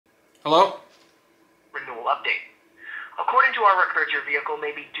Hello? Renewal update. According to our records, your vehicle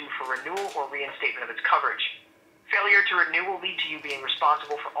may be due for renewal or reinstatement of its coverage. Failure to renew will lead to you being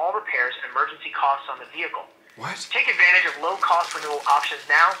responsible for all repairs and emergency costs on the vehicle. What? Take advantage of low-cost renewal options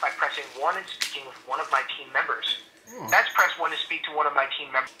now by pressing 1 and speaking with one of my team members. That's press 1 to speak to one of my team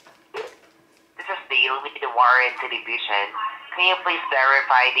members. This is Dale with the Warranty Division. Can you please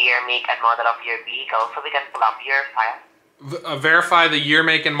verify the year, make, and model of your vehicle so we can pull up your file? Verify the year,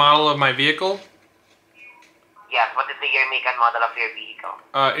 make, and model of my vehicle? Yes, what is the year, make, and model of your vehicle?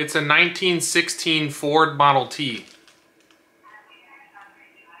 It's a 1916 Ford Model T. Is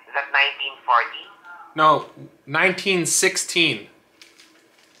that 1940? No, 1916. Okay,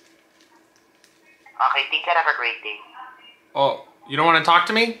 take care. Have a great day. Oh, you don't want to talk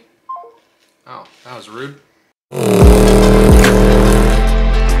to me? Oh, that was rude.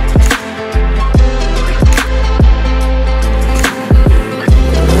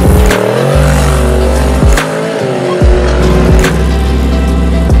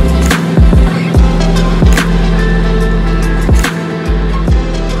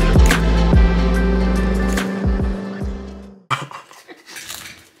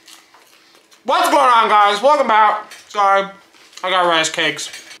 What's going on, guys? Welcome back. Sorry, I got rice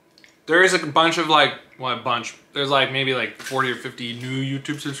cakes. There is a bunch of like, well, a bunch. There's like maybe like 40 or 50 new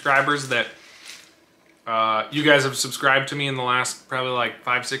YouTube subscribers that you guys have subscribed to me in the last probably like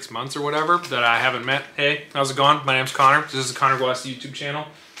 5-6 months or whatever that I haven't met. Hey, how's it going? My name's Connor. This is the Connor Guasti YouTube channel.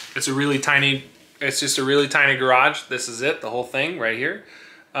 It's a really tiny, it's just a really tiny garage. This is it, the whole thing right here.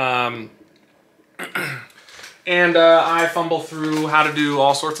 And I fumble through how to do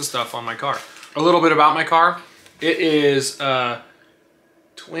all sorts of stuff on my car. A little bit about my car. It is twin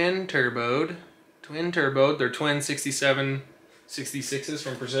turboed. They're twin 6766s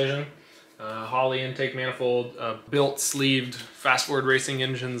from Precision. Holley intake manifold, built sleeved fast forward racing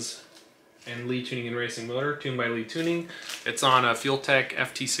engines and Lee Tuning and Racing motor, tuned by Lee Tuning. It's on a FuelTech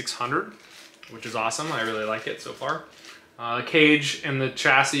FT600, which is awesome. I really like it so far. The cage and the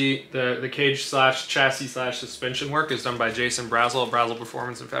chassis, the cage slash chassis slash suspension work is done by Jason Brazzel of Brazzel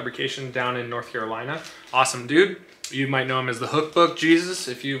Performance and Fabrication down in North Carolina. Awesome dude. You might know him as the Hookbook Jesus.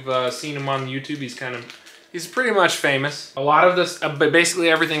 If you've seen him on YouTube, he's pretty much famous. A lot of this, but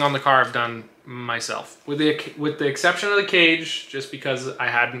basically everything on the car I've done myself, with the exception of the cage, just because I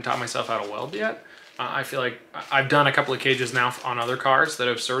hadn't taught myself how to weld yet. I feel like I've done a couple of cages now on other cars that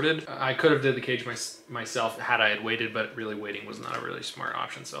have sorted. I could have did the cage myself had I had waited, but really waiting was not a really smart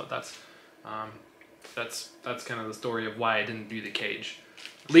option. So that's kind of the story of why I didn't do the cage.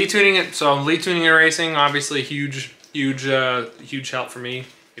 Lee Tuning it. So Lee Tuning and Racing, obviously huge help for me.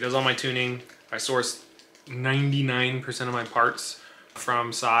 He does all my tuning. I source 99% of my parts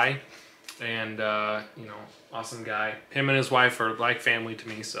from Cy, and you know, awesome guy. Him and his wife are like family to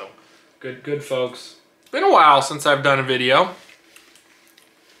me. So. Good folks. It's been a while since I've done a video.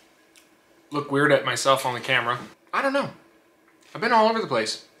 Look weird at myself on the camera. I don't know. I've been all over the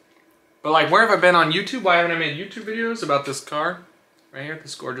place. But like, where have I been on YouTube? Why haven't I made YouTube videos about this car? Right here,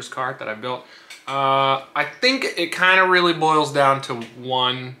 this gorgeous car that I built. I think it kind of really boils down to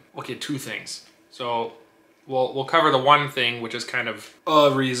two things. So we'll cover the one thing, which is kind of a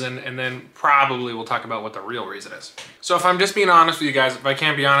reason, and then probably we'll talk about what the real reason is. So if I'm just being honest with you guys, if I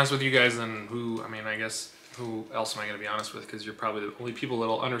can't be honest with you guys, then I guess who else am I gonna be honest with? Because you're probably the only people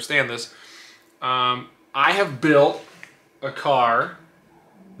that'll understand this. I have built a car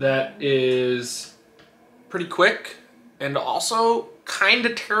that is pretty quick and also kind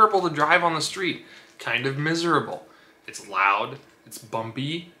of terrible to drive on the street. Kind of miserable. It's loud, it's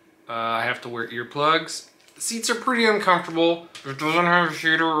bumpy, I have to wear earplugs. Seats are pretty uncomfortable. It doesn't have a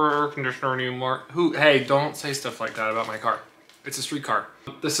heater or air conditioner anymore. Hey, don't say stuff like that about my car. It's a street car.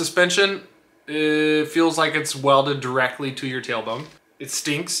 The suspension, it feels like it's welded directly to your tailbone. It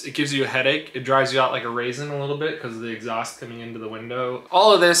stinks, it gives you a headache. It drives you out like a raisin a little bit because of the exhaust coming into the window.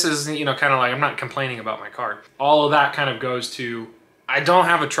 All of this is, you know, kind of like, I'm not complaining about my car. All of that kind of goes to, I don't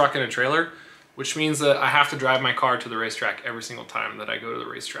have a truck and a trailer, which means that I have to drive my car to the racetrack every single time that I go to the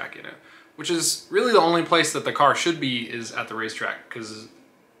racetrack in it. Which is really the only place that the car should be, is at the racetrack, because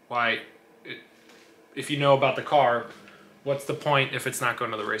if you know about the car, what's the point if it's not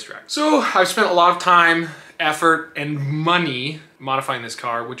going to the racetrack? So I've spent a lot of time, effort, and money modifying this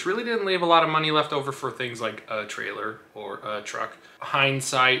car, which really didn't leave a lot of money left over for things like a trailer or a truck.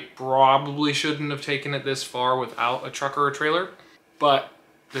 Hindsight, probably shouldn't have taken it this far without a truck or a trailer, but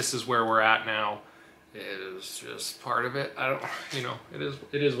this is where we're at now. It is just part of it. I don't, you know, it is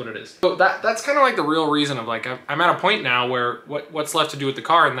what it is. So that's kind of like the real reason of like, I'm at a point now where what's left to do with the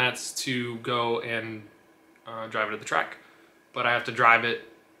car, and that's to go and drive it to the track. But I have to drive it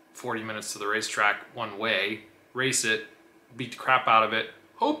 40 minutes to the racetrack one way, race it, beat the crap out of it,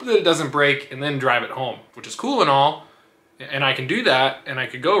 hope that it doesn't break, and then drive it home, which is cool and all. And I can do that, and I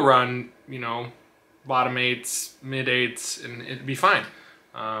could go run, you know, bottom 8s, mid 8s, and it'd be fine.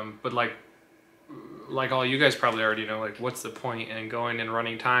 But like all you guys probably already know, like, what's the point in going and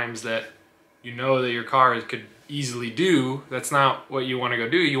running times that you know that your car could easily do? That's not what you want to go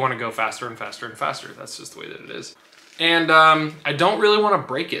do. You want to go faster and faster and faster. That's just the way that it is. And I don't really want to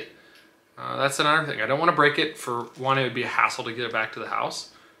break it. That's another thing. I don't want to break it. For one, it would be a hassle to get it back to the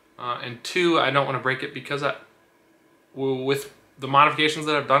house. And two, I don't want to break it because with the modifications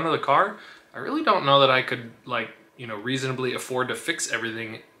that I've done to the car, I really don't know that I could, like, you know, reasonably afford to fix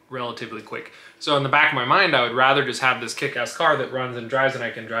everything relatively quick. So in the back of my mind, I would rather just have this kick-ass car that runs and drives, and I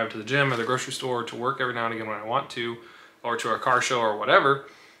can drive to the gym or the grocery store or to work every now and again when I want to, or to a car show or whatever,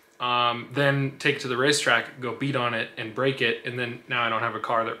 then take it to the racetrack, go beat on it and break it, and then now I don't have a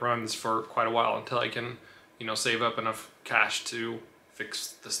car that runs for quite a while until I can, you know, save up enough cash to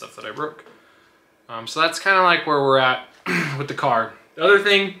fix the stuff that I broke. So that's kind of like where we're at with the car. The other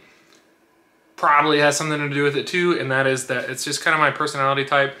thing probably has something to do with it too, and that is that it's just kind of my personality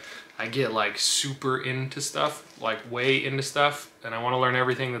type. I get like super into stuff, like way into stuff, and I want to learn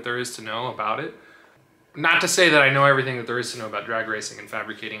everything that there is to know about it. Not to say that I know everything that there is to know about drag racing and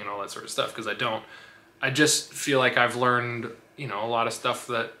fabricating and all that sort of stuff, because I don't. I just feel like I've learned, you know, a lot of stuff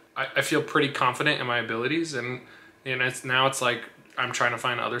that I feel pretty confident in my abilities, and now it's like I'm trying to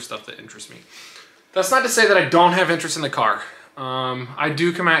find other stuff that interests me. That's not to say that I don't have interest in the car. I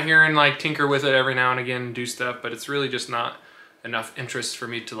do come out here and like tinker with it every now and again and do stuff, but it's really just not enough interest for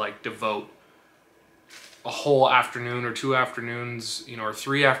me to like devote a whole afternoon or 2 afternoons, you know, or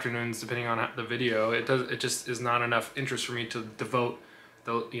 3 afternoons depending on the video. It just is not enough interest for me to devote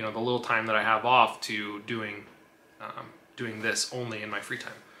the, you know, the little time that I have off to doing this only in my free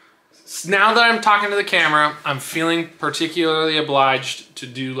time. Now that I'm talking to the camera, I'm feeling particularly obliged to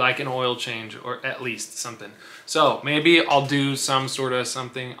do like an oil change, or at least something. So maybe I'll do some sort of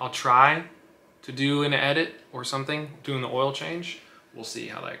something. I'll try to do an edit or something, doing the oil change. We'll see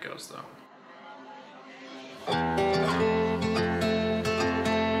how that goes though.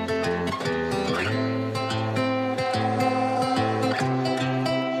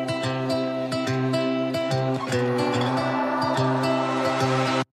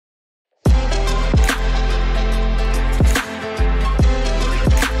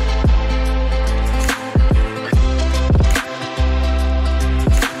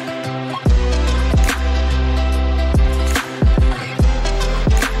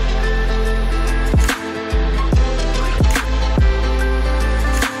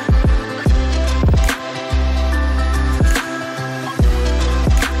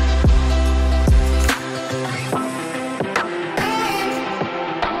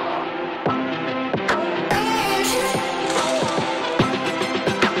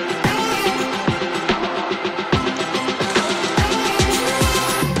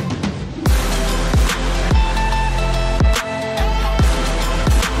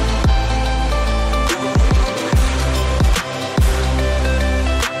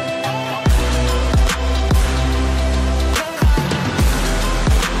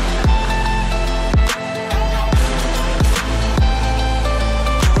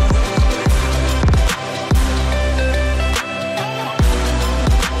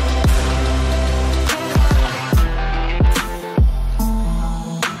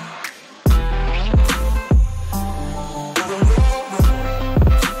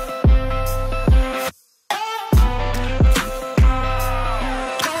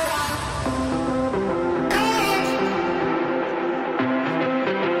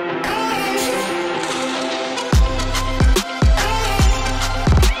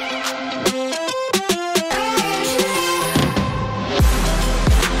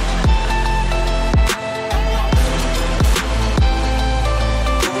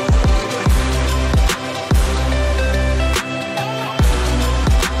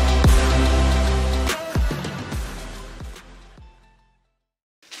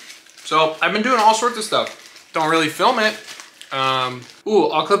 So I've been doing all sorts of stuff. Don't really film it. Ooh,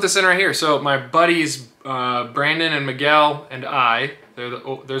 I'll clip this in right here. So my buddies, Brandon and Miguel and I,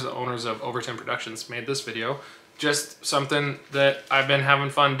 there's the owners of Overton Productions, made this video. Just something that I've been having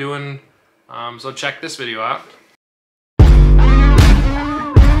fun doing. So check this video out.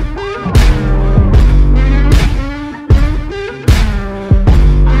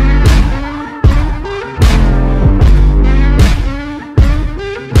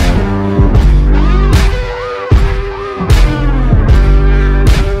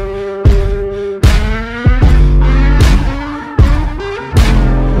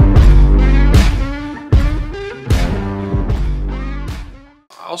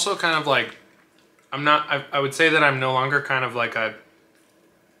 also kind of like, I would say that I'm no longer kind of like I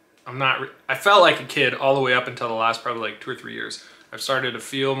felt like a kid all the way up until the last probably like 2 or 3 years. I've started to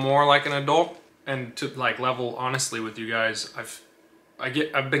feel more like an adult, and to like level honestly with you guys,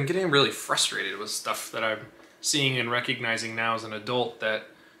 I've been getting really frustrated with stuff that I'm seeing and recognizing now as an adult that,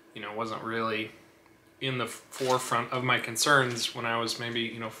 you know, wasn't really in the forefront of my concerns when I was maybe,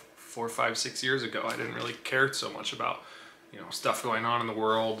 you know, 4, 5, 6 years ago. I didn't really care so much about, you know, stuff going on in the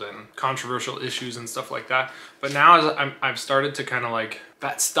world and controversial issues and stuff like that. But now as I've started to kind of like,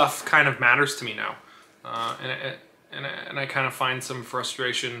 that stuff kind of matters to me now. And I kind of find some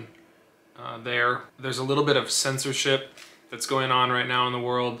frustration there. There's a little bit of censorship that's going on right now in the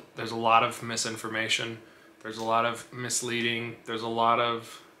world. There's a lot of misinformation. There's a lot of misleading. There's a lot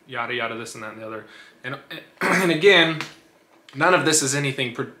of yada yada, this and that and the other. And again, none of this is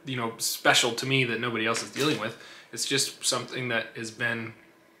anything, you know, special to me that nobody else is dealing with. It's just something that has been,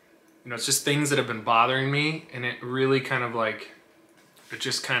 you know, it's just things that have been bothering me, and it really kind of like, it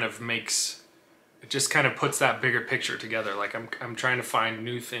just kind of puts that bigger picture together. Like I'm trying to find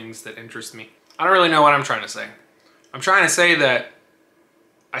new things that interest me. I don't really know what I'm trying to say. I'm trying to say that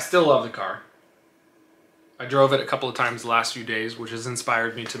I still love the car. I drove it a couple of times the last few days, which has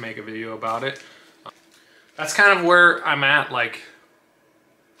inspired me to make a video about it. That's kind of where I'm at. Like,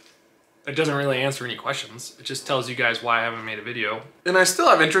 it doesn't really answer any questions. It just tells you guys why I haven't made a video. And I still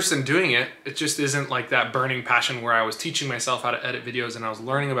have interest in doing it. It just isn't like that burning passion where I was teaching myself how to edit videos, and I was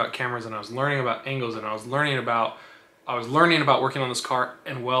learning about cameras, and I was learning about angles, and I was learning about working on this car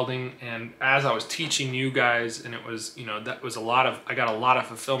and welding. And as I was teaching you guys, and it was, you know, that was I got a lot of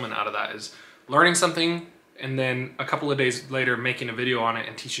fulfillment out of that, is learning something and then a couple of days later making a video on it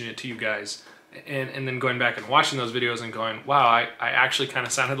and teaching it to you guys. And then going back and watching those videos and going, wow, I actually kind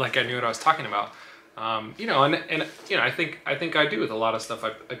of sounded like I knew what I was talking about. You know, and you know, I think I do with a lot of stuff. I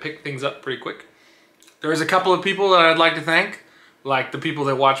pick things up pretty quick. There's a couple of people that I'd like to thank, like the people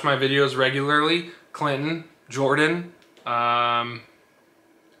that watch my videos regularly: Clinton, Jordan, my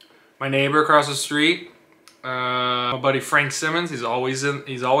neighbor across the street, my buddy Frank Simmons. He's always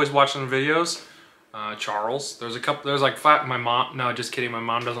watching the videos. Charles. There's like 5. My mom. No, just kidding. My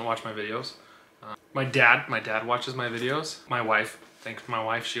mom doesn't watch my videos. My dad watches my videos. My wife, thanks to my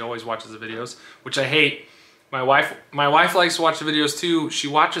wife, she always watches the videos, which I hate. My wife likes to watch the videos too. She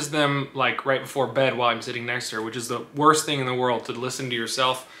watches them like right before bed while I'm sitting next to her, which is the worst thing in the world, to listen to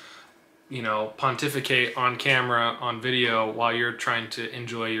yourself, you know, pontificate on camera, on video, while you're trying to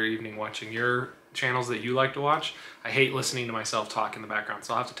enjoy your evening watching your channels that you like to watch. I hate listening to myself talk in the background,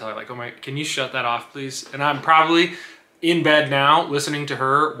 so I'll have to tell her, like, oh my, can you shut that off, please? And I'm probably in bed now listening to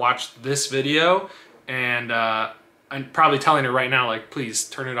her watch this video, and I'm probably telling her right now, like, please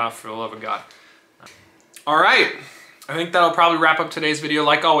turn it off for the love of God. All right, I think that'll probably wrap up today's video.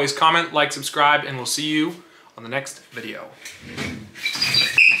 Like always, comment, like, subscribe, and we'll see you on the next video.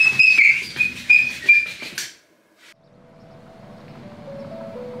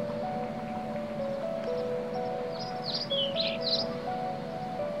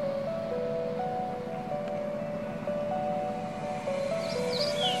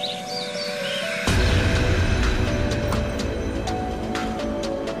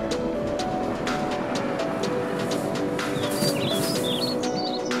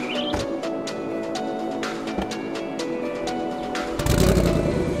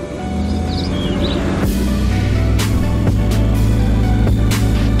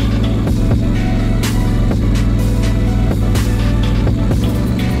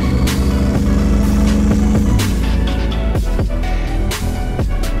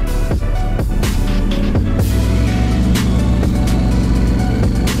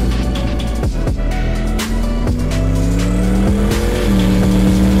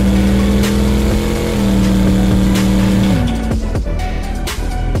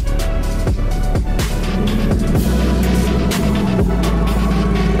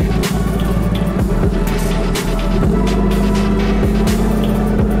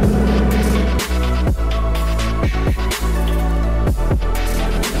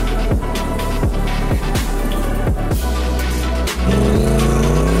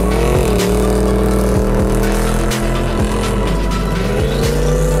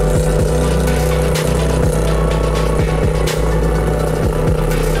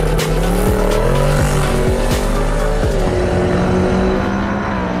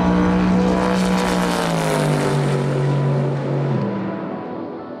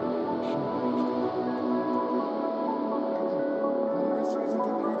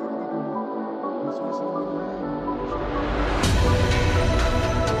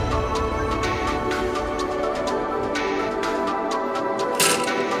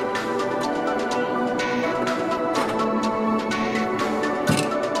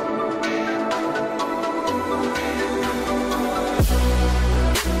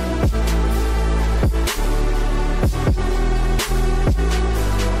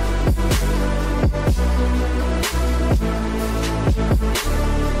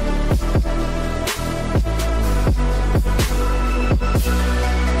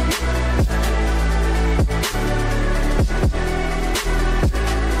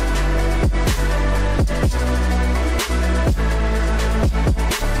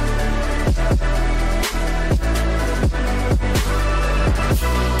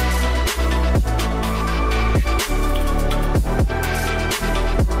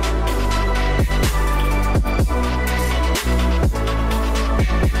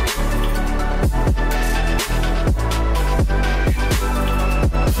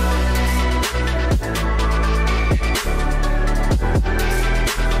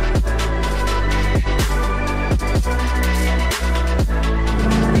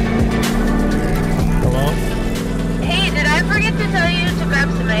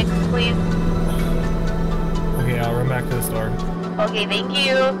 please. Okay, I'll run back to the store. Okay, thank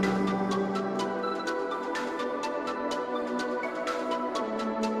you.